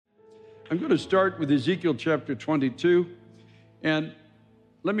I'm going to start with Ezekiel chapter 22, and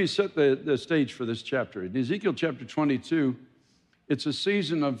let me set the stage for this chapter. In Ezekiel chapter 22, it's a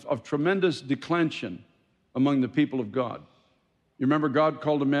season of tremendous declension among the people of God. You remember God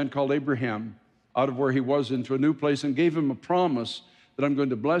called a man called Abraham out of where he was into a new place and gave him a promise that I'm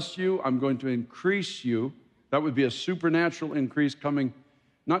going to bless you, I'm going to increase you. That would be a supernatural increase coming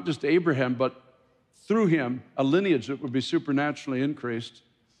not just to Abraham, but through him, a lineage that would be supernaturally increased.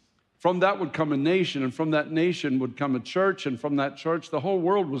 From that would come a nation, and from that nation would come a church, and from that church, the whole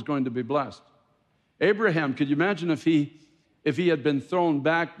world was going to be blessed. Abraham, could you imagine if he had been thrown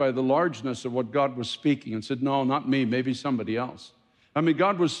back by the largeness of what God was speaking and said, no, not me, maybe somebody else. I mean,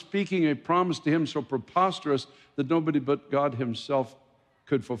 God was speaking a promise to him so preposterous that nobody but God himself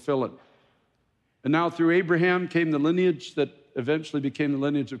could fulfill it. And now through Abraham came the lineage that eventually became the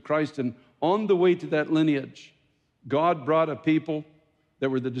lineage of Christ, and on the way to that lineage, God brought a people that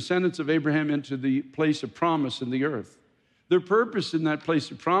were the descendants of Abraham into the place of promise in the earth. Their purpose in that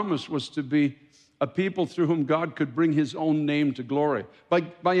place of promise was to be a people through whom God could bring his own name to glory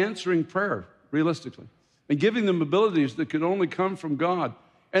by answering prayer, realistically, and giving them abilities that could only come from God.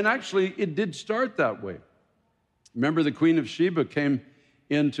 And actually, it did start that way. Remember, the Queen of Sheba came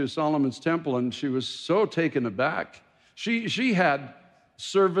into Solomon's temple, and she was so taken aback. She had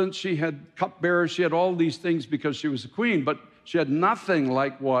servants, she had cupbearers, she had all these things because she was a queen, but she had nothing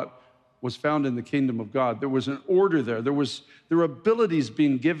like what was found in the kingdom of God. There was an order there. There were abilities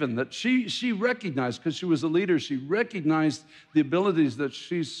being given that she recognized because she was a leader. She recognized the abilities that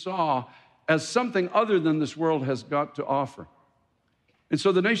she saw as something other than this world has got to offer. And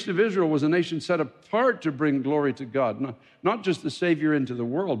so the nation of Israel was a nation set apart to bring glory to God, not just the Savior into the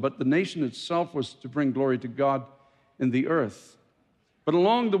world, but the nation itself was to bring glory to God in the earth. But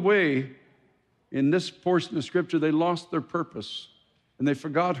along the way, in this portion of Scripture, they lost their purpose and they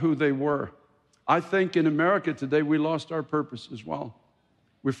forgot who they were. I think in America today, we lost our purpose as well.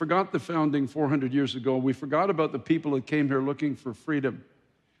 We forgot the founding 400 years ago. We forgot about the people that came here looking for freedom.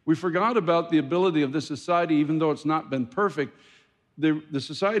 We forgot about the ability of this society, even though it's not been perfect. The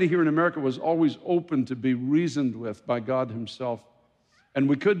society here in America was always open to be reasoned with by God himself. And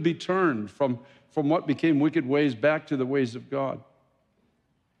we could be turned from what became wicked ways back to the ways of God.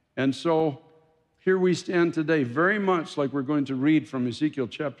 And so here we stand today, very much like we're going to read from Ezekiel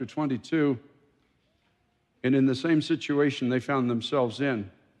chapter 22, and in the same situation they found themselves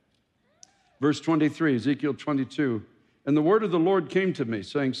in. Verse 23, Ezekiel 22, and the word of the Lord came to me,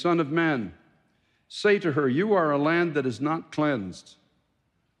 saying, Son of man, say to her, you are a land that is not cleansed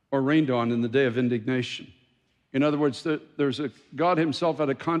or rained on in the day of indignation. In other words, God himself had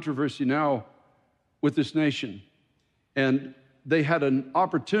a controversy now with this nation, and they had an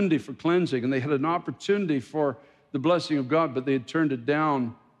opportunity for cleansing, and they had an opportunity for the blessing of God, but they had turned it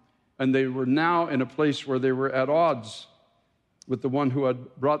down, and they were now in a place where they were at odds with the one who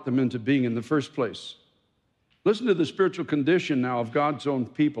had brought them into being in the first place. Listen to the spiritual condition now of God's own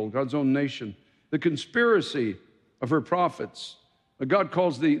people, God's own nation. The conspiracy of her prophets. God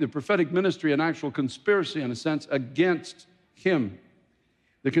calls the prophetic ministry an actual conspiracy, in a sense, against him.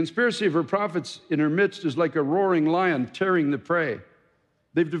 The conspiracy of her prophets in her midst is like a roaring lion tearing the prey.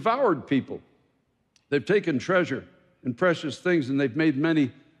 They've devoured people. They've taken treasure and precious things, and they've made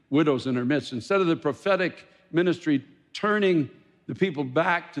many widows in her midst. Instead of the prophetic ministry turning the people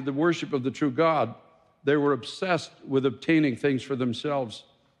back to the worship of the true God, they were obsessed with obtaining things for themselves,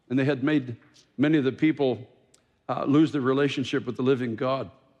 and they had made many of the people lose their relationship with the living God.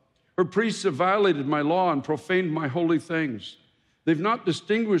 Her priests have violated my law and profaned my holy things. They've not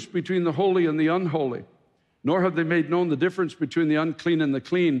distinguished between the holy and the unholy, nor have they made known the difference between the unclean and the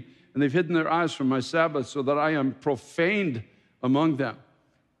clean, and they've hidden their eyes from my Sabbath so that I am profaned among them.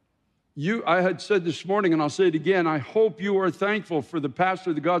 I had said this morning, and I'll say it again, I hope you are thankful for the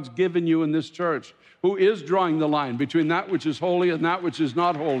pastor that God's given you in this church, who is drawing the line between that which is holy and that which is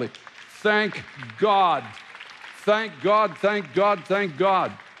not holy. Thank God. Thank God, thank God, thank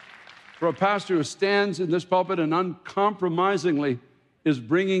God. For a pastor who stands in this pulpit and uncompromisingly is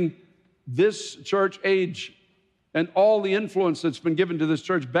bringing this church age and all the influence that's been given to this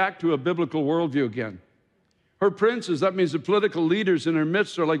church back to a biblical worldview again. Her princes, that means the political leaders in her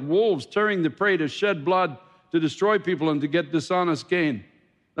midst, are like wolves tearing the prey to shed blood, to destroy people, and to get dishonest gain.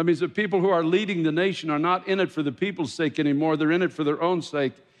 That means the people who are leading the nation are not in it for the people's sake anymore. They're in it for their own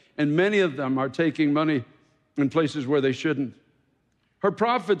sake. And many of them are taking money in places where they shouldn't. Her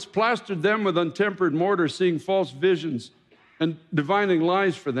prophets plastered them with untempered mortar, seeing false visions and divining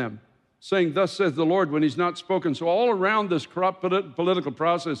lies for them, saying, thus says the Lord, when he's not spoken. So all around this corrupt political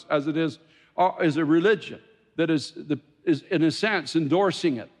process, as it is a religion that is in a sense,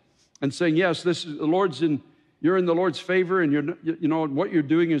 endorsing it. and saying, yes, this is you're in the Lord's favor, and what you're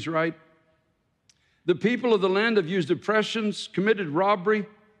doing is right. The people of the land have used oppressions, committed robbery,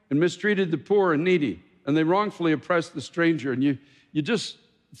 and mistreated the poor and needy, and they wrongfully oppressed the stranger. And you just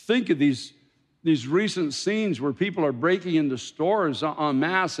think of these recent scenes where people are breaking into stores en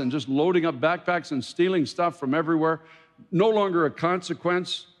masse and just loading up backpacks and stealing stuff from everywhere. No longer a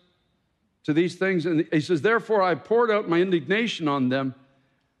consequence to these things. And he says, therefore I poured out my indignation on them.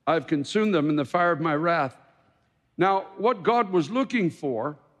 I've consumed them in the fire of my wrath. Now, what God was looking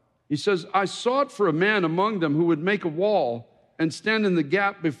for, he says, I sought for a man among them who would make a wall and stand in the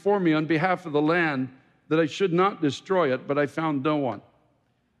gap before me on behalf of the land, that I should not destroy it, but I found no one.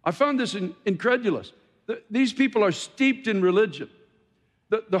 I found this incredulous. These people are steeped in religion.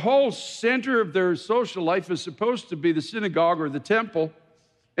 The whole center of their social life is supposed to be the synagogue or the temple,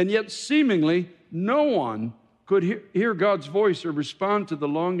 and yet seemingly no one could hear God's voice or respond to the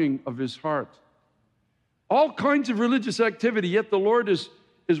longing of his heart. All kinds of religious activity, yet the Lord is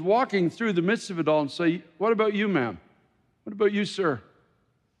walking through the midst of it all and say, what about you, ma'am? What about you, sir?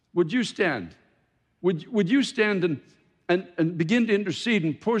 Would you stand? Would you stand and begin to intercede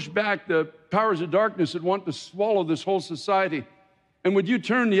and push back the powers of darkness that want to swallow this whole society? And would you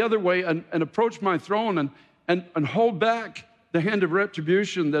turn the other way and approach my throne and hold back the hand of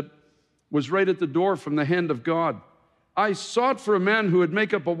retribution that was right at the door from the hand of God? I sought for a man who would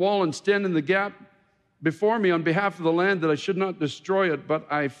make up a wall and stand in the gap before me on behalf of the land, that I should not destroy it,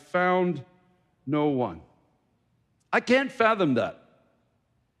 but I found no one. I can't fathom that.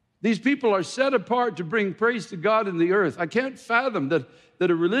 These people are set apart to bring praise to God in the earth. I can't fathom that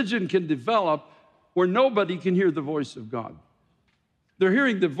a religion can develop where nobody can hear the voice of God. They're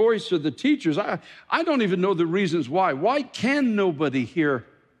hearing the voice of the teachers. I don't even know the reasons why. Why can nobody hear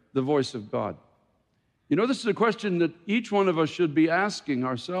the voice of God? This is a question that each one of us should be asking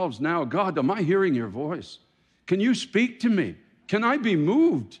ourselves now. God, am I hearing your voice? Can you speak to me? Can I be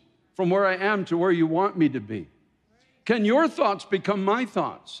moved from where I am to where you want me to be? Can your thoughts become my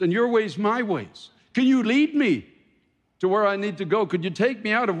thoughts and your ways my ways? Can you lead me to where I need to go? Could you take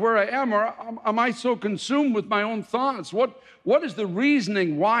me out of where I am, or am I so consumed with my own thoughts? What is the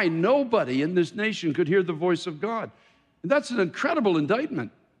reasoning why nobody in this nation could hear the voice of God? And that's an incredible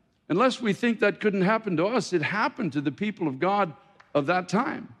indictment. Unless we think that couldn't happen to us, it happened to the people of God of that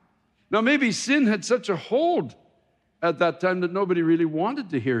time. Now, maybe sin had such a hold at that time that nobody really wanted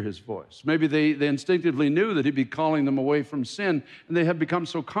to hear his voice. Maybe they instinctively knew that he'd be calling them away from sin, and they had become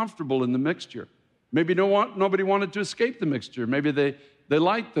so comfortable in the mixture. Maybe nobody wanted to escape the mixture. Maybe they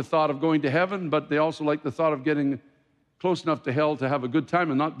liked the thought of going to heaven, but they also liked the thought of getting close enough to hell to have a good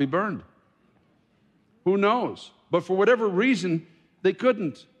time and not be burned. Who knows? But for whatever reason, they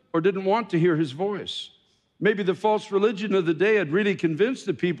couldn't or didn't want to hear his voice. Maybe the false religion of the day had really convinced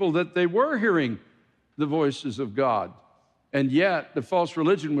the people that they were hearing the voices of God, and yet the false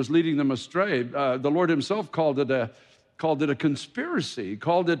religion was leading them astray. The Lord himself called it a conspiracy. He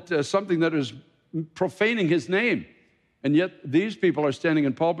called it something that is profaning his name. And yet these people are standing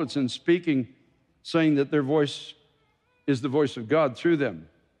in pulpits and speaking, saying that their voice is the voice of God through them.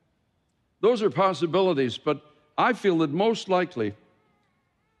 Those are possibilities, but I feel that most likely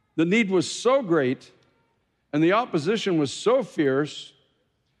the need was so great and the opposition was so fierce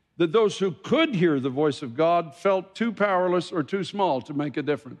that those who could hear the voice of God felt too powerless or too small to make a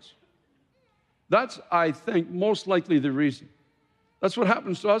difference. That's, I think, most likely the reason. That's what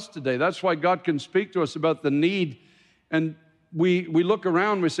happens to us today. That's why God can speak to us about the need. And we look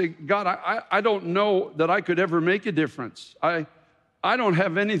around, we say, God, I don't know that I could ever make a difference. I don't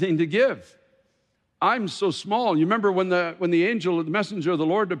have anything to give. I'm so small. You remember when the messenger of the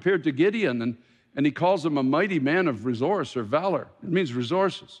Lord appeared to Gideon, and he calls him a mighty man of resource or valor. It means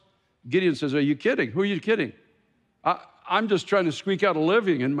resources. Gideon says, are you kidding? Who are you kidding? I'm just trying to squeak out a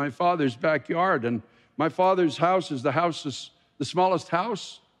living in my father's backyard, and my father's house is the smallest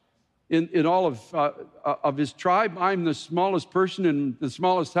house in all of his tribe. I'm the smallest person in the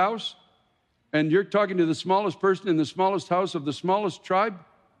smallest house, and you're talking to the smallest person in the smallest house of the smallest tribe,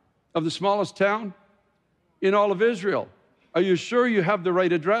 of the smallest town in all of Israel. Are you sure you have the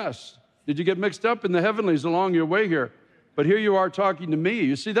right address? Did you get mixed up in the heavenlies along your way here? But here you are talking to me.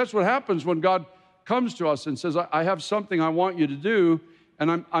 You see, that's what happens when God comes to us and says, I have something I want you to do,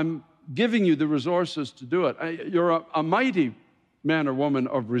 and I'm giving you the resources to do it. You're a mighty man or woman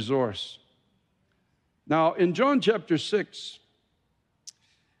of resource. Now, in John chapter 6,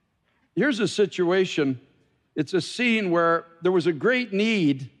 here's a situation. It's a scene where there was a great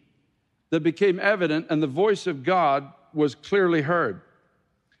need that became evident, and the voice of God was clearly heard.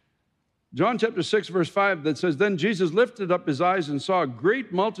 John chapter 6, verse 5, that says, "Then Jesus lifted up his eyes and saw a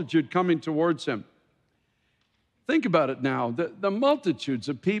great multitude coming towards him." Think about it now, the multitudes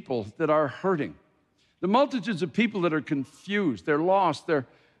of people that are hurting, the multitudes of people that are confused, they're lost,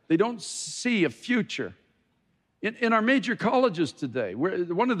 they don't see a future. In our major colleges today,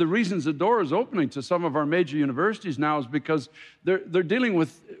 one of the reasons the door is opening to some of our major universities now is because they're dealing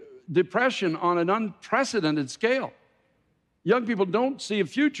with depression on an unprecedented scale. Young people don't see a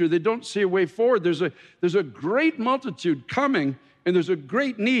future. They don't see a way forward. There's a great multitude coming, and there's a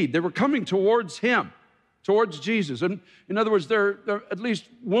great need. They were coming towards him, towards Jesus. And in other words, they're at least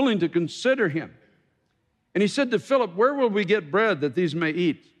willing to consider him. And he said to Philip, "Where will we get bread that these may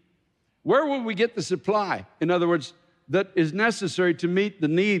eat? Where will we get the supply?" In other words, that is necessary to meet the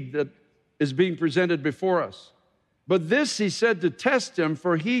need that is being presented before us. But this he said to test him,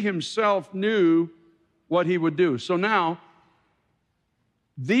 for he himself knew what he would do. So now,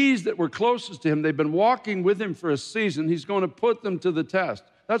 these that were closest to him, they've been walking with him for a season. He's going to put them to the test.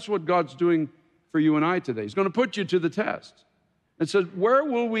 That's what God's doing for you and I today. He's going to put you to the test. And says, where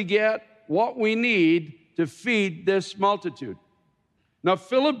will we get what we need to feed this multitude? Now,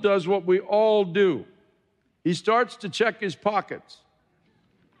 Philip does what we all do. He starts to check his pockets.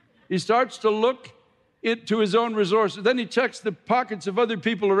 He starts to look into his own resources. Then he checks the pockets of other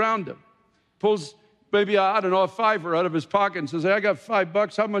people around him. Pulls maybe, a $5 out of his pocket and says, "Hey, I got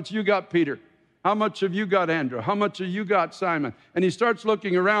 $5. How much you got, Peter? How much have you got, Andrew? How much have you got, Simon?" And he starts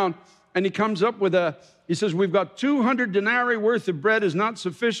looking around, and he comes up with he says, "We've got 200 denarii worth of bread is not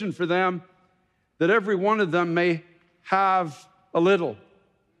sufficient for them, that every one of them may have a little."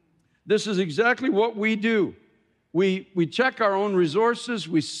 This is exactly what we do. We check our own resources.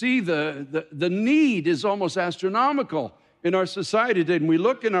 We see the need is almost astronomical in our society today. And we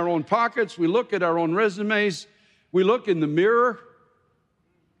look in our own pockets. We look at our own resumes. We look in the mirror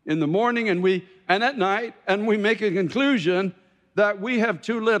in the morning and at night, and we make a conclusion that we have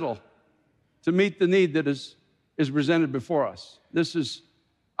too little to meet the need that is presented before us.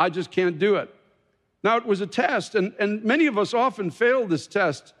 I just can't do it. Now, it was a test, and many of us often fail this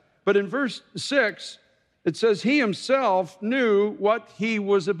test. But in verse 6, it says, he himself knew what he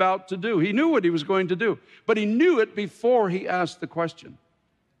was about to do. He knew what he was going to do, but he knew it before he asked the question.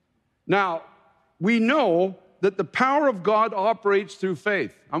 Now, we know that the power of God operates through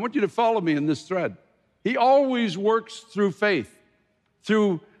faith. I want you to follow me in this thread. He always works through faith,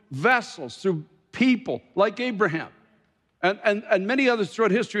 through vessels, through people like Abraham. And many others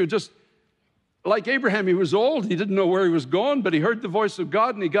throughout history are just like Abraham. He was old. He didn't know where he was going, but he heard the voice of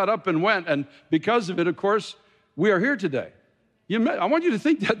God, and he got up and went. And because of it, of course, we are here today. I want you to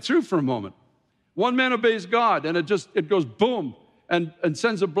think that through for a moment. One man obeys God, and it goes boom, and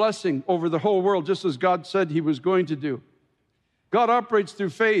sends a blessing over the whole world, just as God said he was going to do. God operates through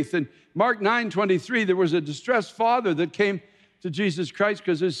faith. In Mark 9:23, there was a distressed father that came to Jesus Christ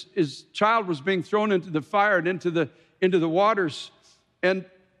because his child was being thrown into the fire and into the waters. And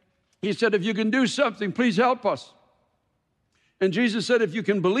he said, "If you can do something, please help us." And Jesus said, "If you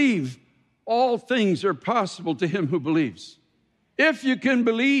can believe, all things are possible to him who believes." If you can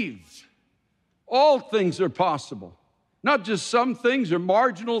believe, all things are possible. Not just some things or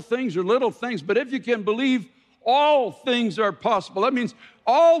marginal things or little things, but if you can believe, all things are possible. That means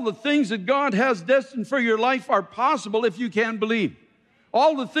all the things that God has destined for your life are possible if you can believe.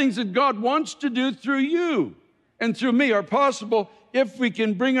 All the things that God wants to do through you and through me are possible if we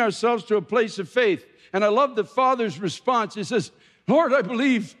can bring ourselves to a place of faith. And I love the Father's response. He says, "Lord, I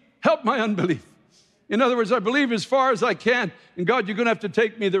believe, help my unbelief." In other words, I believe as far as I can, and God, you're going to have to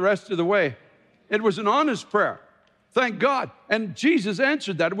take me the rest of the way. It was an honest prayer. Thank God. And Jesus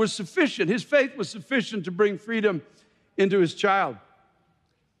answered that. It was sufficient. His faith was sufficient to bring freedom into his child.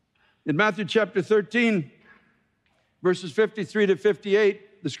 In Matthew chapter 13, verses 53 to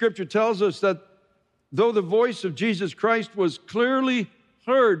 58, the scripture tells us that though the voice of Jesus Christ was clearly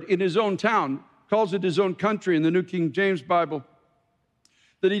heard in his own town, calls it his own country in the New King James Bible,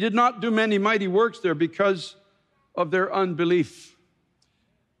 that he did not do many mighty works there because of their unbelief.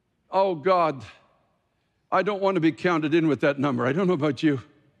 Oh God, I don't want to be counted in with that number. I don't know about you.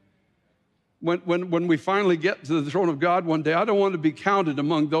 When we finally get to the throne of God one day, I don't want to be counted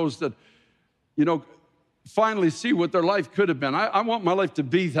among those that, finally see what their life could have been. I want my life to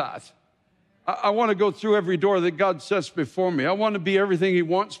be that. I want to go through every door that God sets before me. I want to be everything he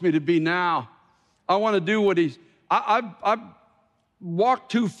wants me to be now. I want to do what I've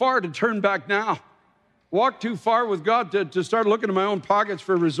walked too far to turn back now. Walked too far with God to start looking in my own pockets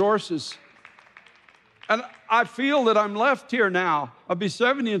for resources. And I feel that I'm left here now. I'll be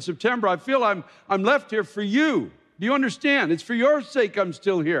 70 in September. I feel I'm left here for you. Do you understand? It's for your sake I'm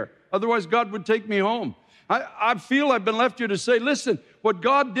still here. Otherwise, God would take me home. I feel I've been left here to say, listen, what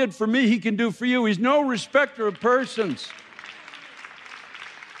God did for me, He can do for you. He's no respecter of persons.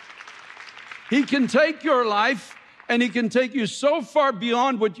 He can take your life and He can take you so far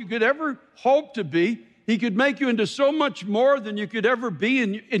beyond what you could ever hope to be. He could make you into so much more than you could ever be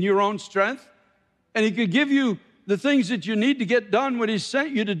in your own strength. And He could give you the things that you need to get done what He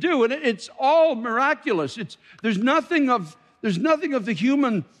sent you to do. And it's all miraculous. There's nothing of the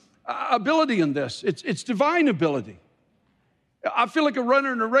human ability in this. It's divine ability. I feel like a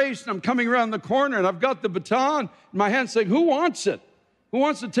runner in a race, and I'm coming around the corner, and I've got the baton in my hand saying, who wants it? Who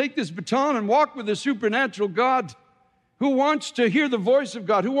wants to take this baton and walk with the supernatural God? Who wants to hear the voice of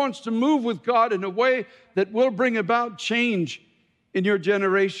God? Who wants to move with God in a way that will bring about change in your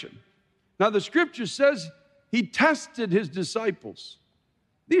generation? Now, the Scripture says He tested His disciples.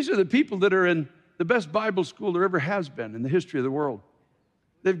 These are the people that are in the best Bible school there ever has been in the history of the world.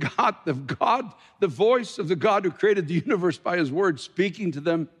 They've got the voice of the God who created the universe by His word speaking to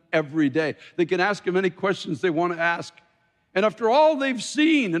them every day. They can ask Him any questions they want to ask. And after all they've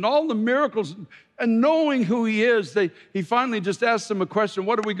seen and all the miracles and knowing who He is, He finally just asks them a question: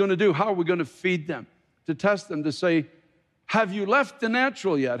 what are we going to do? How are we going to feed them? To test them, to say, have you left the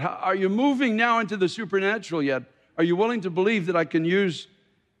natural yet? Are you moving now into the supernatural yet? Are you willing to believe that I can use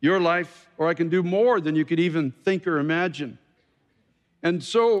your life, or I can do more than you could even think or imagine? And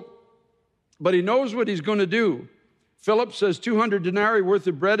so, but He knows what He's going to do. Philip says 200 denarii worth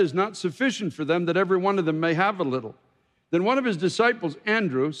of bread is not sufficient for them, that every one of them may have a little. Then one of His disciples,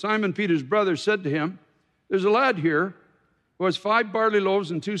 Andrew, Simon Peter's brother, said to Him, there's a lad here who has 5 barley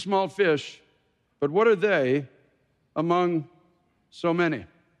loaves and 2 small fish, but what are they among so many?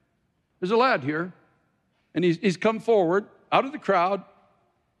 There's a lad here, and he's come forward out of the crowd.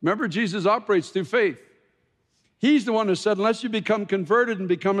 Remember, Jesus operates through faith. He's the one who said, unless you become converted and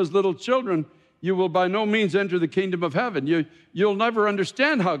become as little children, you will by no means enter the kingdom of heaven. You'll never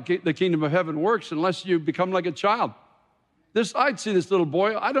understand how the kingdom of heaven works unless you become like a child. I'd see this little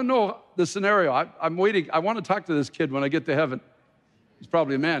boy. I don't know the scenario. I'm waiting. I want to talk to this kid when I get to heaven. He's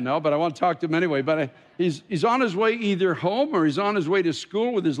probably a man now, but I want to talk to him anyway. But he's on his way either home or he's on his way to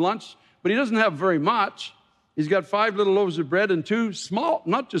school with his lunch, but he doesn't have very much. He's got 5 little loaves of bread and 2 small,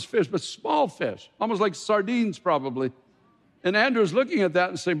 not just fish, but small fish, almost like sardines probably. And Andrew's looking at that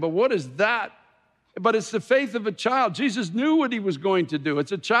and saying, but what is that? But it's the faith of a child. Jesus knew what He was going to do.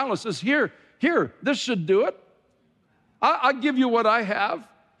 It's a child that says, here, this should do it. I'll give you what I have.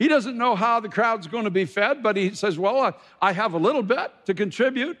 He doesn't know how the crowd's going to be fed, but he says, well, I have a little bit to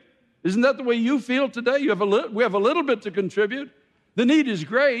contribute. Isn't that the way you feel today? We have a little bit to contribute. The need is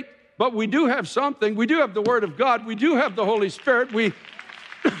great, but we do have something. We do have the Word of God. We do have the Holy Spirit. We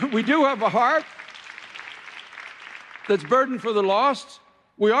do have a heart that's burdened for the lost.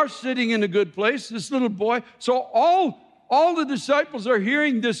 We are sitting in a good place, this little boy. So all the disciples are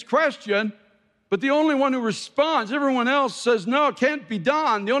hearing this question, but the only one who responds, everyone else says, no, it can't be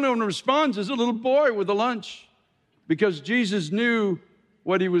done. The only one who responds is a little boy with a lunch, because Jesus knew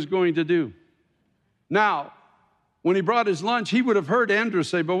what He was going to do. Now, when He brought His lunch, He would have heard Andrew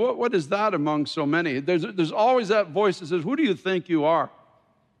say, but what is that among so many? There's always that voice that says, who do you think you are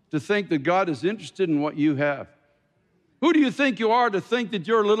to think that God is interested in what you have? Who do you think you are to think that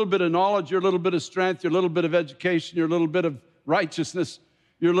your little bit of knowledge, your little bit of strength, your little bit of education, your little bit of righteousness,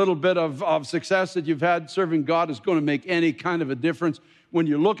 your little bit of success that you've had serving God is going to make any kind of a difference when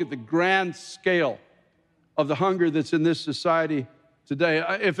you look at the grand scale of the hunger that's in this society today?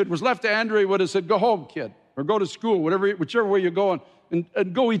 If it was left to Andrew, he would have said, go home, kid, or go to school, whichever way you're going,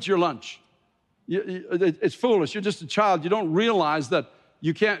 and go eat your lunch. It's foolish. You're just a child. You don't realize that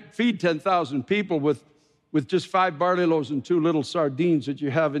you can't feed 10,000 people with just 5 barley loaves and 2 little sardines that you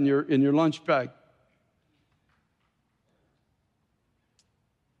have in your lunch bag.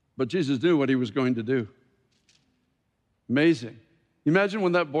 But Jesus knew what He was going to do. Amazing. Imagine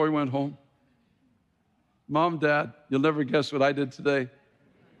when that boy went home. Mom, Dad, you'll never guess what I did today.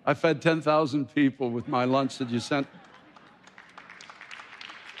 I fed 10,000 people with my lunch that you sent.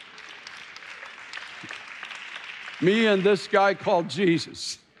 Me and this guy called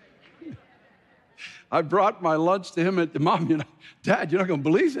Jesus. I brought my lunch to him at the Mom, Dad, you're not going to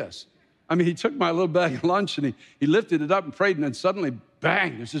believe this. I mean, he took my little bag of lunch and he lifted it up and prayed, and then suddenly,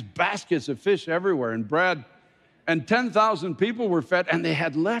 bang, there's just baskets of fish everywhere and bread. And 10,000 people were fed, and they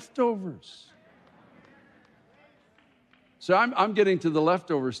had leftovers. So I'm getting to the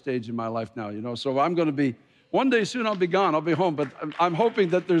leftover stage in my life now, so I'm going to be, one day soon I'll be gone, I'll be home, but I'm hoping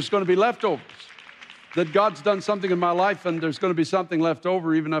that there's going to be leftovers, that God's done something in my life and there's going to be something left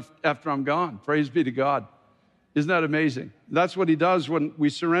over even after I'm gone. Praise be to God. Isn't that amazing? That's what he does when we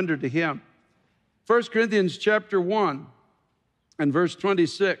surrender to him. 1 Corinthians chapter 1 and verse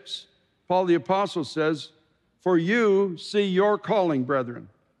 26, Paul the Apostle says, "For you see your calling, brethren."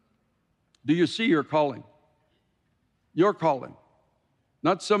 Do you see your calling? Your calling.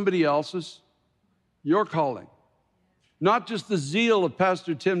 Not somebody else's, your calling. Not just the zeal of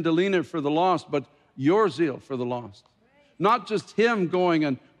Pastor Tim Delina for the lost, but your zeal for the lost. Not just him going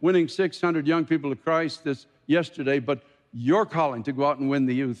and winning 600 young people to Christ yesterday, but your calling to go out and win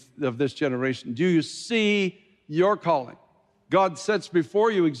the youth of this generation. Do you see your calling? God sets before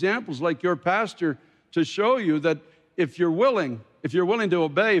you examples like your pastor to show you that if you're willing to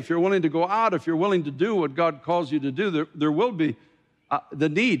obey, if you're willing to go out, if you're willing to do what God calls you to do, there will be, the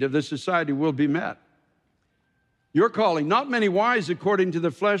need of the society will be met. Your calling, not many wise according to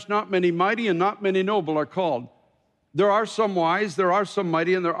the flesh, not many mighty, and not many noble are called. There are some wise, there are some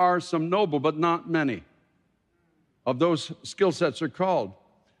mighty, and there are some noble, but not many of those skill sets are called.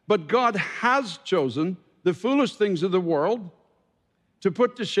 But God has chosen the foolish things of the world to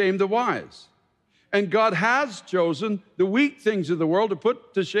put to shame the wise. And God has chosen the weak things of the world to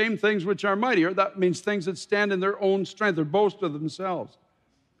put to shame things which are mightier. That means things that stand in their own strength or boast of themselves.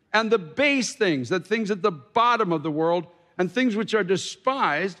 And the base things, the things at the bottom of the world, and things which are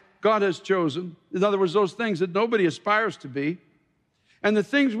despised, God has chosen. In other words, those things that nobody aspires to be. And the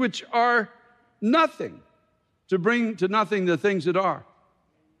things which are nothing, to bring to nothing the things that are.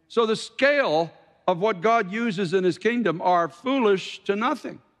 So the scale of what God uses in his kingdom are foolish to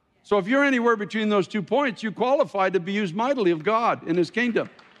nothing. So if you're anywhere between those 2 points, you qualify to be used mightily of God in his kingdom.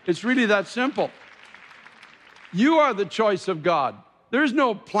 It's really that simple. You are the choice of God. There's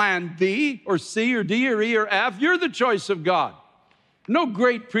no plan B or C or D or E or F. You're the choice of God. No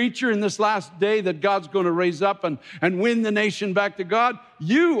great preacher in this last day that God's going to raise up and win the nation back to God.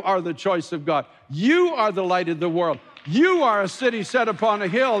 You are the choice of God. You are the light of the world. You are a city set upon a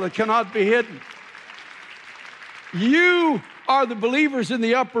hill that cannot be hidden. You are the believers in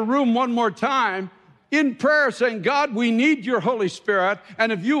the upper room one more time in prayer saying, God, we need your Holy Spirit,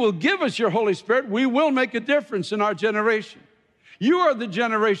 and if you will give us your Holy Spirit, we will make a difference in our generation. You are the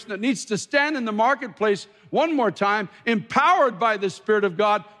generation that needs to stand in the marketplace one more time, empowered by the Spirit of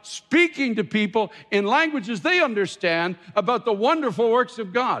God, speaking to people in languages they understand about the wonderful works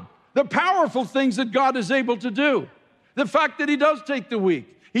of God, the powerful things that God is able to do, the fact that he does take the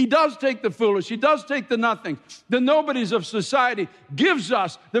weak, he does take the foolish, he does take the nothing, the nobodies of society, gives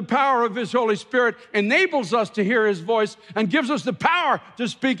us the power of his Holy Spirit, enables us to hear his voice, and gives us the power to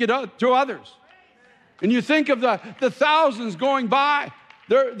speak it to others. And you think of the thousands going by.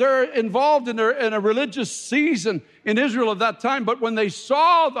 They're involved in a religious season in Israel of that time. But when they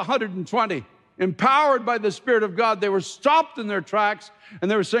saw the 120 empowered by the Spirit of God, they were stopped in their tracks. And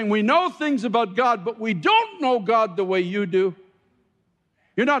they were saying, we know things about God, but we don't know God the way you do.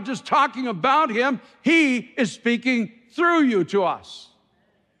 You're not just talking about him. He is speaking through you to us.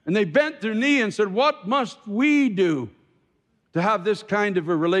 And they bent their knee and said, what must we do to have this kind of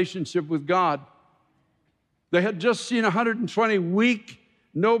a relationship with God? They had just seen 120 weak,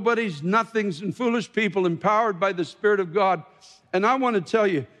 nobodies, nothings, and foolish people empowered by the Spirit of God. And I want to tell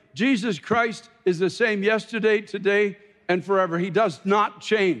you, Jesus Christ is the same yesterday, today, and forever. He does not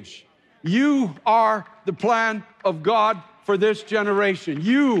change. You are the plan of God for this generation.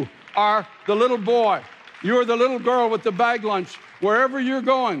 You are the little boy. You're the little girl with the bag lunch. Wherever you're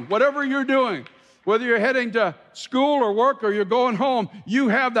going, whatever you're doing, whether you're heading to school or work or you're going home, you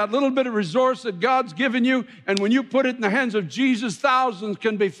have that little bit of resource that God's given you. And when you put it in the hands of Jesus, thousands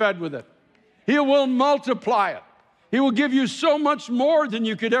can be fed with it. He will multiply it. He will give you so much more than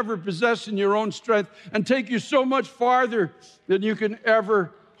you could ever possess in your own strength and take you so much farther than you can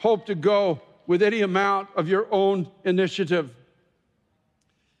ever hope to go with any amount of your own initiative.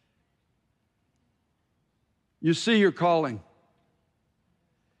 You see your calling.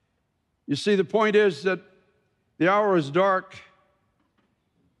 You see, the point is that the hour is dark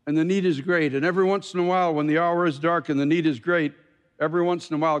and the need is great. And every once in a while, when the hour is dark and the need is great, every once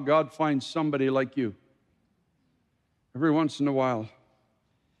in a while, God finds somebody like you. Every once in a while.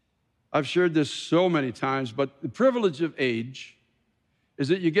 I've shared this so many times, but the privilege of age is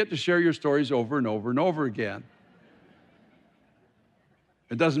that you get to share your stories over and over and over again.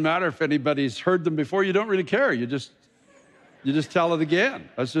 It doesn't matter if anybody's heard them before. You don't really care. You just tell it again.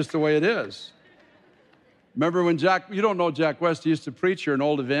 That's just the way it is. Remember when you don't know Jack West, he used to preach here, an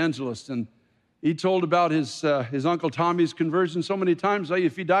old evangelist, and he told about his Uncle Tommy's conversion so many times.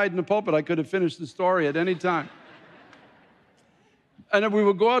 If he died in the pulpit, I could have finished the story at any time. And if we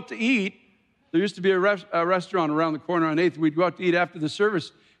would go out to eat, there used to be a restaurant around the corner on 8th. We'd go out to eat after the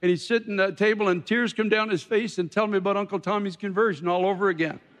service, and he's sitting at a table and tears come down his face and tell me about Uncle Tommy's conversion all over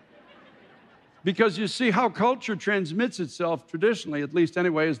again. Because you see how culture transmits itself traditionally, at least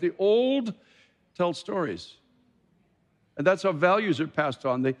anyway, is the old tell stories. And that's how values are passed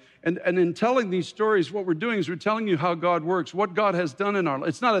on. And in telling these stories, what we're doing is we're telling you how God works, what God has done in our life.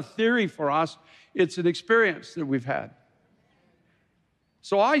 It's not a theory for us, it's an experience that we've had.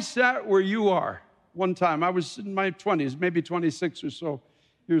 So I sat where you are one time. I was in my 20s, maybe 26 or so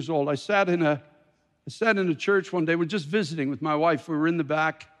years old. I sat in a church one day. We're just visiting with my wife. We were in the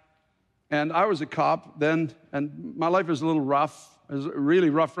back, and I was a cop then, and my life was a little rough. It was really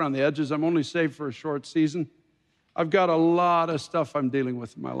rough around the edges. I'm only saved for a short season. I've got a lot of stuff I'm dealing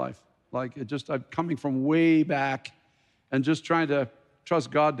with in my life. I'm coming from way back and just trying to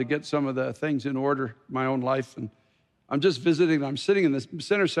trust God to get some of the things in order in my own life. And I'm just visiting. I'm sitting in the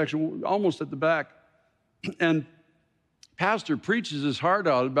center section, almost at the back. And pastor preaches his heart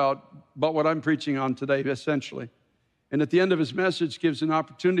out about what I'm preaching on today, essentially. And at the end of his message gives an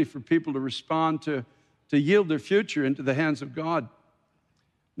opportunity for people to respond, to yield their future into the hands of God.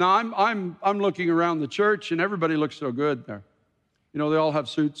 Now, I'm looking around the church, and everybody looks so good there. You know, they all have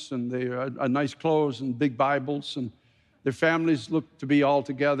suits, and they are nice clothes and big Bibles, and their families look to be all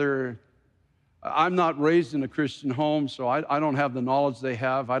together. I'm not raised in a Christian home, so I don't have the knowledge they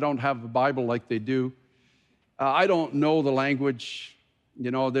have. I don't have the Bible like they do. I don't know the language.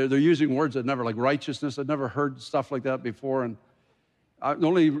 You know, they're using words I'd never, like righteousness. I'd never heard stuff like that before, and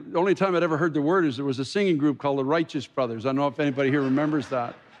the only time I'd ever heard the word is there was a singing group called the Righteous Brothers. I don't know if anybody here remembers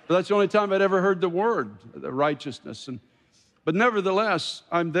that. But that's the only time I'd ever heard the word, the righteousness. But nevertheless,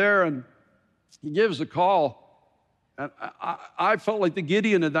 I'm there, and he gives a call. And I felt like the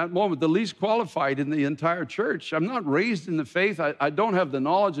Gideon at that moment, the least qualified in the entire church. I'm not raised in the faith. I don't have the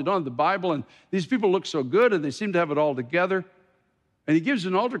knowledge. I don't have the Bible. And these people look so good, and they seem to have it all together. And he gives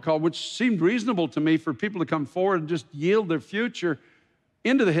an altar call, which seemed reasonable to me for people to come forward and just yield their future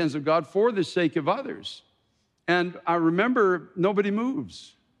into the hands of God for the sake of others. And I remember nobody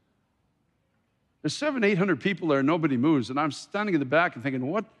moves. There's 700-800 people there, nobody moves. And I'm standing in the back and thinking,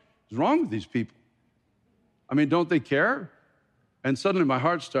 what is wrong with these people? I mean, don't they care? And suddenly my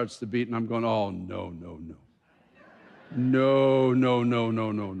heart starts to beat, and I'm going, oh, no, no, no. No, no, no,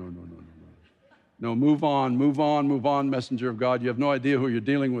 no, no, no, no, no, no. No, move on, messenger of God. You have no idea who you're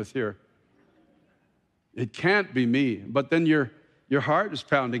dealing with here. It can't be me. But then your heart is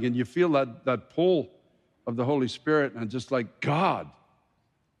pounding, and you feel that pull of the Holy Spirit, and just like, God.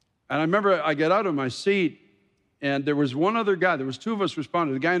 And I remember I get out of my seat, and there was one other guy. There was two of us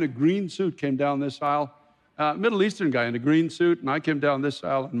responded. A guy in a green suit came down this aisle, Middle Eastern guy in a green suit, and I came down this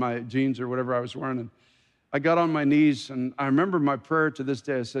aisle in my jeans or whatever I was wearing, and I got on my knees, and I remember my prayer to this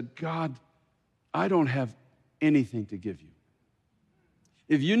day. I said, God, I don't have anything to give you.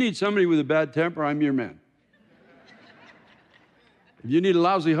 If you need somebody with a bad temper, I'm your man. If you need a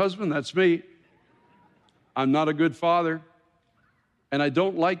lousy husband, that's me. I'm not a good father, and I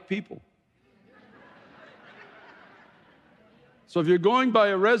don't like people. So if you're going by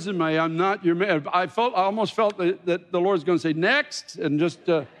a resume, I'm not your man. I almost felt that the Lord's going to say, next, and just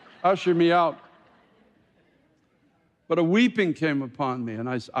usher me out. But a weeping came upon me, and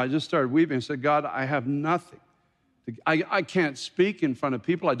I just started weeping. I said, God, I have nothing. I can't speak in front of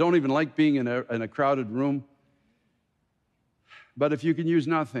people. I don't even like being in a crowded room. But if you can use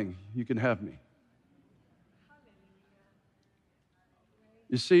nothing, you can have me.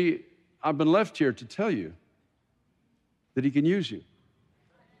 You see, I've been left here to tell you that he can use you.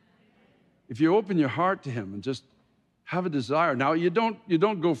 If you open your heart to him and just have a desire. Now, you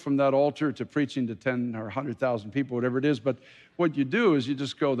don't go from that altar to preaching to 10 or 100,000 people, whatever it is, but what you do is you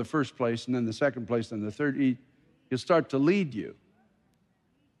just go the first place, and then the second place, and the third. He'll start to lead you.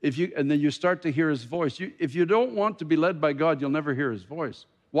 And then you start to hear his voice. If you don't want to be led by God, you'll never hear his voice.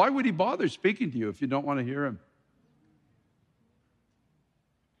 Why would he bother speaking to you if you don't want to hear him?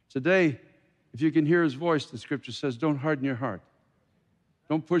 Today, if you can hear his voice, the scripture says, don't harden your heart.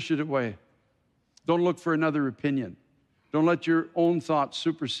 Don't push it away. Don't look for another opinion. Don't let your own thoughts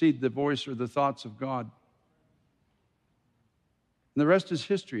supersede the voice or the thoughts of God. And the rest is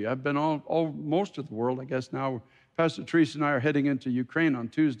history. I've been most of the world, I guess now. Pastor Teresa and I are heading into Ukraine on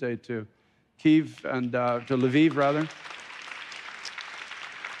Tuesday to Kyiv and to Lviv, rather.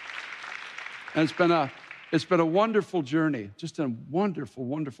 And it's been a wonderful journey, just a wonderful,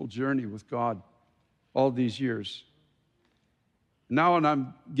 wonderful journey with God all these years. Now when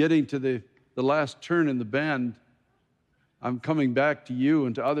I'm getting to the last turn in the bend, I'm coming back to you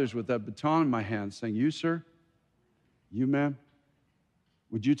and to others with that baton in my hand saying, you, sir, you, ma'am,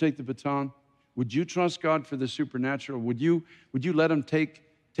 would you take the baton? Would you trust God for the supernatural? Would you let him take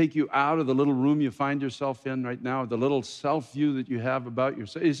take you out of the little room you find yourself in right now, the little self-view that you have about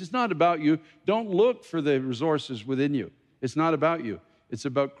yourself. It's just not about you. Don't look for the resources within you. It's not about you. It's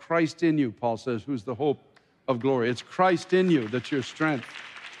about Christ in you, Paul says, who's the hope of glory. It's Christ in you that's your strength.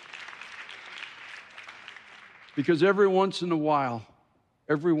 Because every once in a while,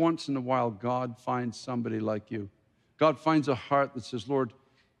 God finds somebody like you. God finds a heart that says, Lord,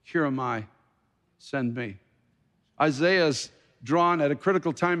 here am I, send me. Isaiah's drawn at a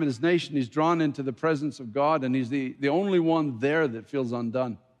critical time in his nation. He's drawn into the presence of God, and he's the only one there that feels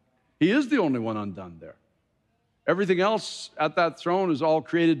undone. He is the only one undone there. Everything else at that throne is all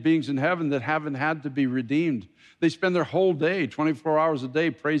created beings in heaven that haven't had to be redeemed. They spend their whole day, 24 hours a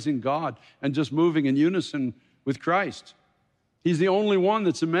day, praising God and just moving in unison with Christ. He's the only one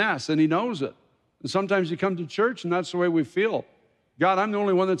that's a mess, and he knows it. And sometimes you come to church, and that's the way we feel. God, I'm the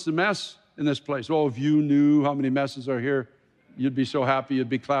only one that's a mess in this place. Oh, if you knew how many messes are here, you'd be so happy, you'd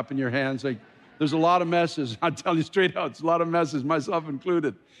be clapping your hands. Like, there's a lot of messes. I tell you straight out, it's a lot of messes, myself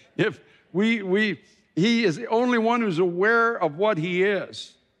included. He is the only one who's aware of what he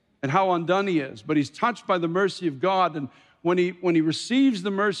is and how undone he is. But he's touched by the mercy of God, and when he receives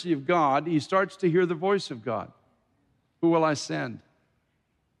the mercy of God, he starts to hear the voice of God. Who will I send?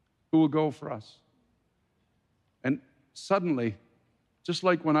 Who will go for us? And suddenly, just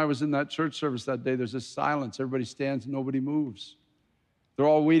like when I was in that church service that day, there's this silence. Everybody stands and nobody moves. They're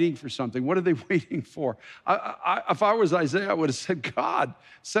all waiting for something. What are they waiting for? If I was Isaiah, I would have said, God,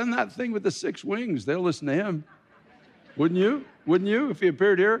 send that thing with the 6 wings. They'll listen to him. Wouldn't you? Wouldn't you? If he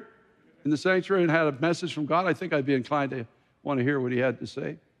appeared here in the sanctuary and had a message from God, I think I'd be inclined to want to hear what he had to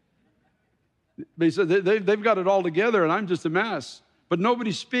say. But he said, they've got it all together, and I'm just a mess. But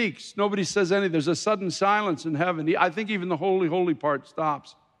nobody speaks. Nobody says anything. There's a sudden silence in heaven. I think even the holy, holy part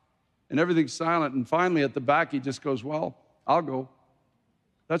stops, and everything's silent. And finally, at the back, he just goes, well, I'll go.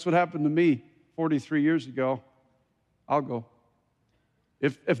 That's what happened to me 43 years ago. I'll go.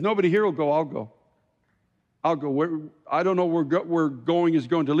 If nobody here will go, I'll go. I'll go. I don't know where going is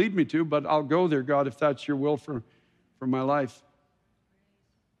going to lead me to, but I'll go there, God, if that's your will for my life.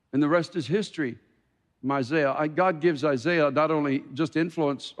 And the rest is history. Isaiah, God gives Isaiah not only just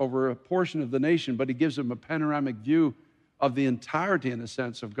influence over a portion of the nation, but he gives him a panoramic view of the entirety, in a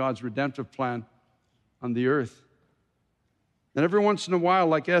sense, of God's redemptive plan on the earth. And every once in a while,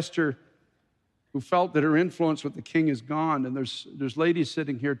 like Esther, who felt that her influence with the king is gone, and there's ladies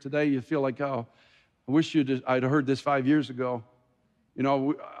sitting here today, you feel like, oh, I wish I'd heard this 5 years ago. You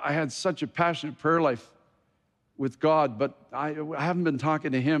know, I had such a passionate prayer life with God, but I haven't been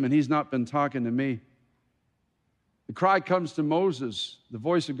talking to him, and he's not been talking to me. The cry comes to Moses. The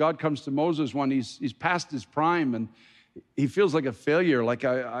voice of God comes to Moses when he's past his prime, and he feels like a failure, like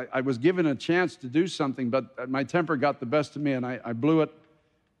I was given a chance to do something, but my temper got the best of me, and I blew it,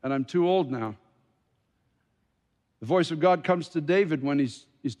 and I'm too old now. The voice of God comes to David when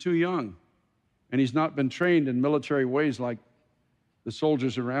he's too young, and he's not been trained in military ways like the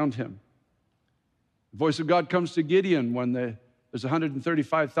soldiers around him. The voice of God comes to Gideon when there's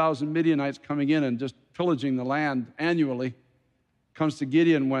 135,000 Midianites coming in and just pillaging the land annually. Comes to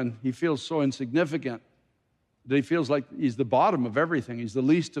Gideon when he feels so insignificant that he feels like he's the bottom of everything. He's the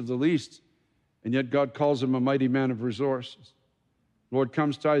least of the least. And yet God calls him a mighty man of resources. Lord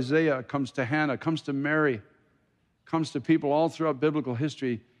comes to Isaiah, comes to Hannah, comes to Mary, comes to people all throughout biblical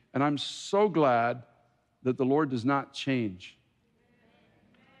history. And I'm so glad that the Lord does not change.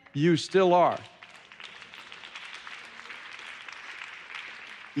 You still are.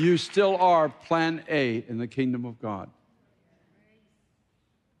 You still are plan A in the kingdom of God.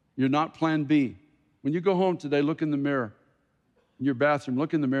 You're not plan B. When you go home today, look in the mirror. In your bathroom,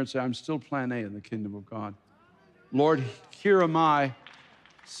 look in the mirror and say, I'm still plan A in the kingdom of God. Lord, here am I.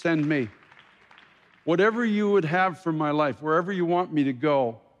 Send me. Whatever you would have for my life, wherever you want me to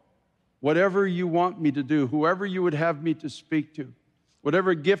go, whatever you want me to do, whoever you would have me to speak to,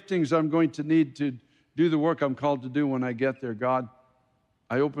 whatever giftings I'm going to need to do the work I'm called to do when I get there, God,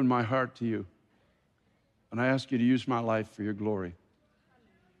 I open my heart to you, and I ask you to use my life for your glory.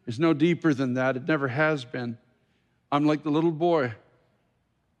 It's no deeper than that. It never has been. I'm like the little boy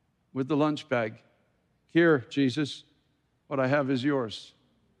with the lunch bag. Here, Jesus, what I have is yours.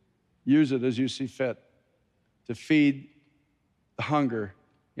 Use it as you see fit to feed the hunger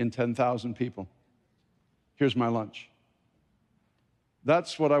in 10,000 people. Here's my lunch.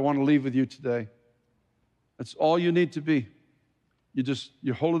 That's what I want to leave with you today. That's all you need to be.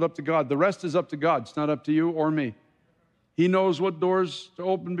 You hold it up to God. The rest is up to God. It's not up to you or me. He knows what doors to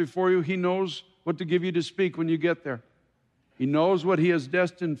open before you. He knows what to give you to speak when you get there. He knows what he has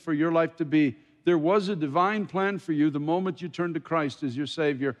destined for your life to be. There was a divine plan for you the moment you turned to Christ as your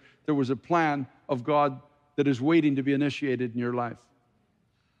Savior. There was a plan of God that is waiting to be initiated in your life.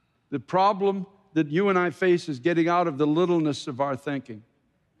 The problem that you and I face is getting out of the littleness of our thinking,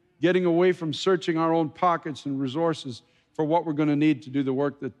 getting away from searching our own pockets and resources for what we're going to need to do the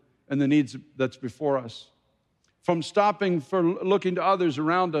work and the needs that's before us, from stopping for looking to others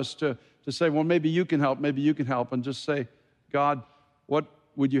around us to say, well, maybe you can help, and just say, God, what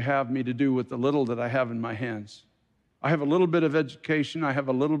would you have me to do with the little that I have in my hands? I have a little bit of education. I have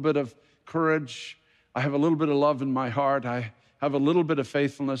a little bit of courage. I have a little bit of love in my heart. I have a little bit of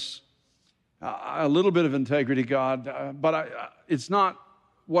faithfulness, a little bit of integrity, God. But it's not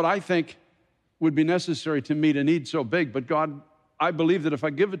what I think would be necessary to meet a need so big. But God, I believe that if I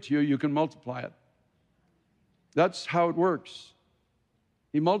give it to you, you can multiply it. That's how it works.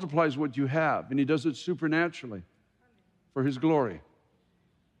 He multiplies what you have, and he does it supernaturally for his glory.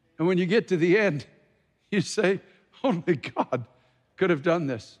 And when you get to the end, you say, only God could have done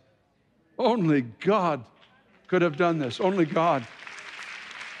this. Only God could have done this. Only God.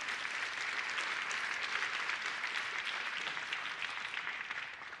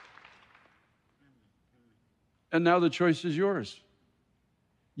 And now the choice is yours.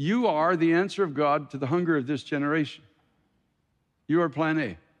 You are the answer of God to the hunger of this generation. You are plan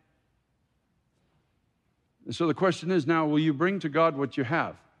A. And so the question is now, will you bring to God what you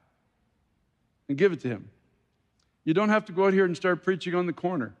have and give it to him? You don't have to go out here and start preaching on the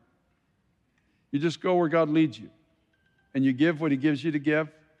corner. You just go where God leads you. And you give what he gives you to give.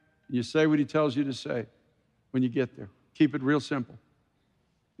 And you say what he tells you to say when you get there. Keep it real simple.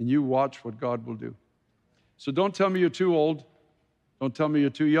 And you watch what God will do. So don't tell me you're too old. Don't tell me you're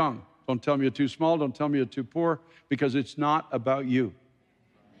too young. Don't tell me you're too small. Don't tell me you're too poor, because it's not about you.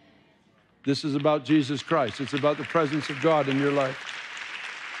 This is about Jesus Christ. It's about the presence of God in your life.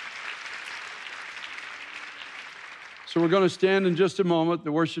 So we're going to stand in just a moment.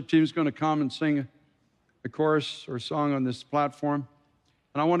 The worship team is going to come and sing a chorus or a song on this platform.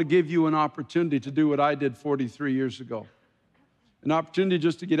 And I want to give you an opportunity to do what I did 43 years ago. An opportunity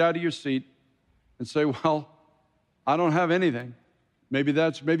just to get out of your seat and say, well, I don't have anything. Maybe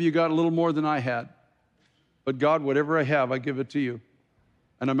you got a little more than I had. But God, whatever I have, I give it to you.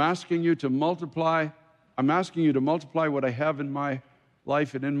 And I'm asking you to multiply what I have in my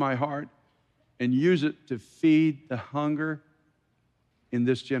life and in my heart and use it to feed the hunger in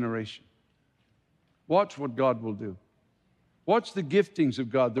this generation. Watch what God will do. Watch the giftings of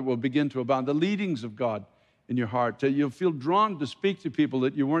God that will begin to abound, the leadings of God in your heart, till you'll feel drawn to speak to people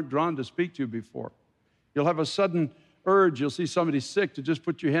that you weren't drawn to speak to before. You'll have a sudden urge, you'll see somebody sick, to just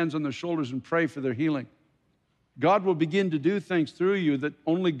put your hands on their shoulders and pray for their healing. God will begin to do things through you that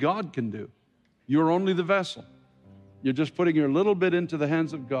only God can do. You're only the vessel. You're just putting your little bit into the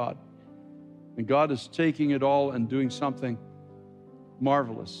hands of God. And God is taking it all and doing something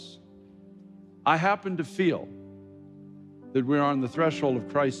marvelous. I happen to feel that we're on the threshold of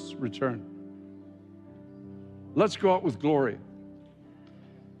Christ's return. Let's go out with glory.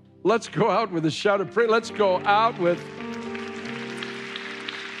 Let's go out with a shout of praise. Let's go out with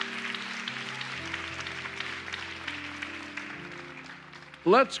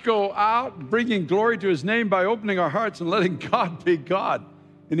let's go out bringing glory to his name by opening our hearts and letting God be God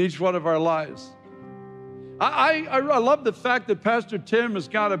in each one of our lives. I love the fact that Pastor Tim has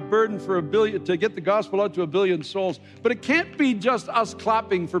got a burden for to get the gospel out to 1 billion souls, but it can't be just us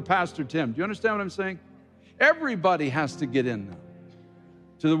clapping for Pastor Tim. Do you understand what I'm saying? Everybody has to get in now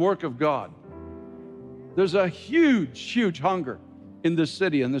to the work of God. There's a huge, huge hunger in this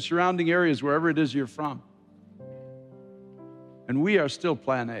city and the surrounding areas, wherever it is you're from. And we are still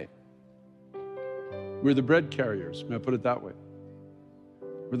plan A. We're the bread carriers, may I put it that way.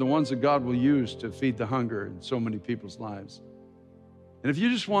 We're the ones that God will use to feed the hunger in so many people's lives. And if you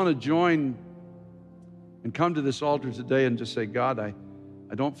just want to join and come to this altar today and just say, God, I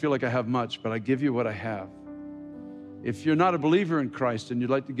don't feel like I have much, but I give you what I have. If you're not a believer in Christ and you'd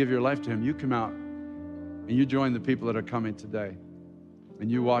like to give your life to him, you come out and you join the people that are coming today. And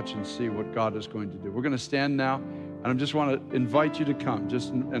you watch and see what God is going to do. We're going to stand now, and I just want to invite you to come,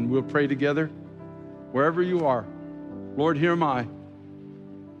 and we'll pray together. Wherever you are, Lord, here am I.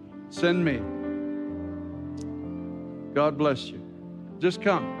 Send me. God bless you. Just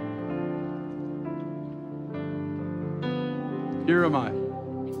come. Here am I.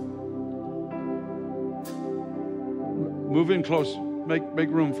 Move in close.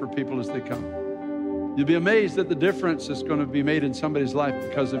 Make room for people as they come. You'll be amazed at the difference that's going to be made in somebody's life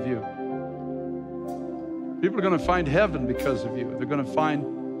because of you. People are going to find heaven because of you. They're going to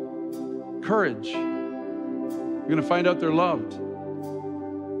find courage. You're going to find out they're loved.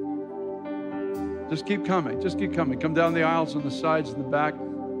 Just keep coming. Just keep coming. Come down the aisles on the sides and the back.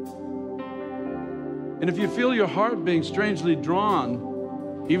 And if you feel your heart being strangely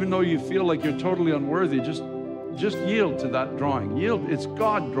drawn, even though you feel like you're totally unworthy, just yield to that drawing. Yield. It's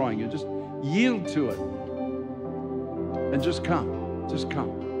God drawing you. Just yield to it. And just come. Just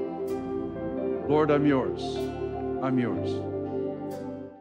come. Lord, I'm yours. I'm yours.